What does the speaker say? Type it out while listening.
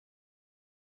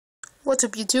What's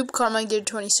up YouTube,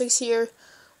 CarmineGator26 here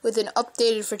with an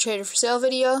updated for trader for sale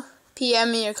video.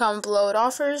 PM me or comment below with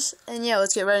offers, and yeah,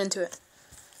 let's get right into it.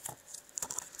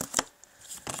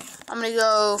 I'm gonna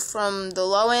go from the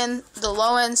low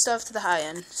end stuff to the high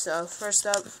end. So first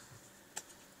up,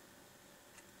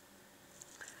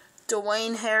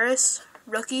 Dwayne Harris,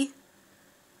 rookie,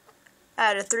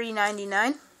 at a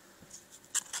 $3.99.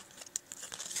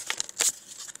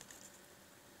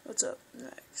 What's up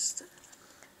next?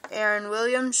 Aaron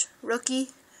Williams, rookie,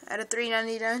 at a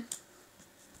 $3.99.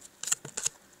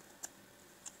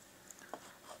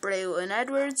 Braylon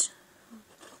Edwards,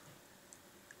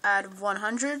 at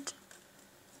 100.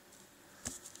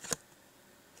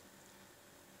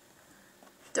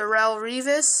 Darrelle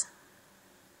Revis,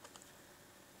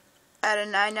 at a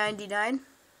 $9.99.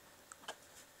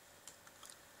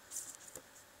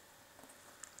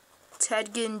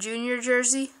 Ted Ginn Jr.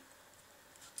 jersey.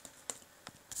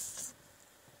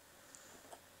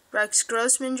 Rex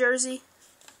Grossman jersey.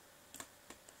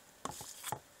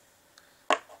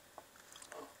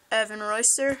 Evan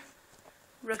Royster,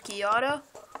 rookie auto.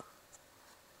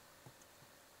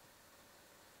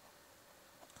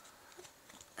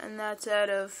 And that's out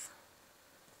of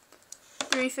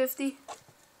 $3.50.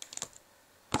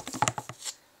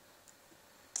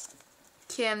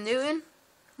 Cam Newton,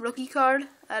 rookie card,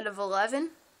 out of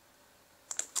 11.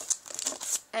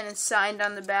 And it's signed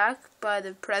on the back by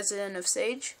the president of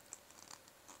Sage.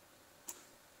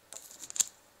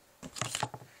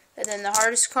 And then the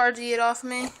hardest card to get off of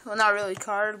me, well, not really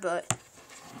card, but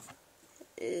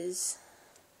is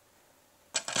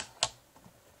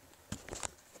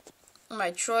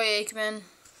my Troy Aikman,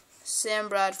 Sam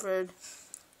Bradford,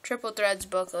 Triple Threads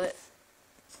booklet,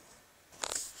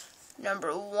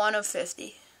 number 1 of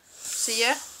 50. So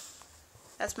yeah,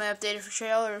 that's my updated for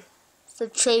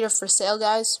trader for sale,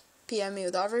 guys. PM me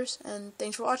with offers, and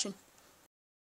thanks for watching.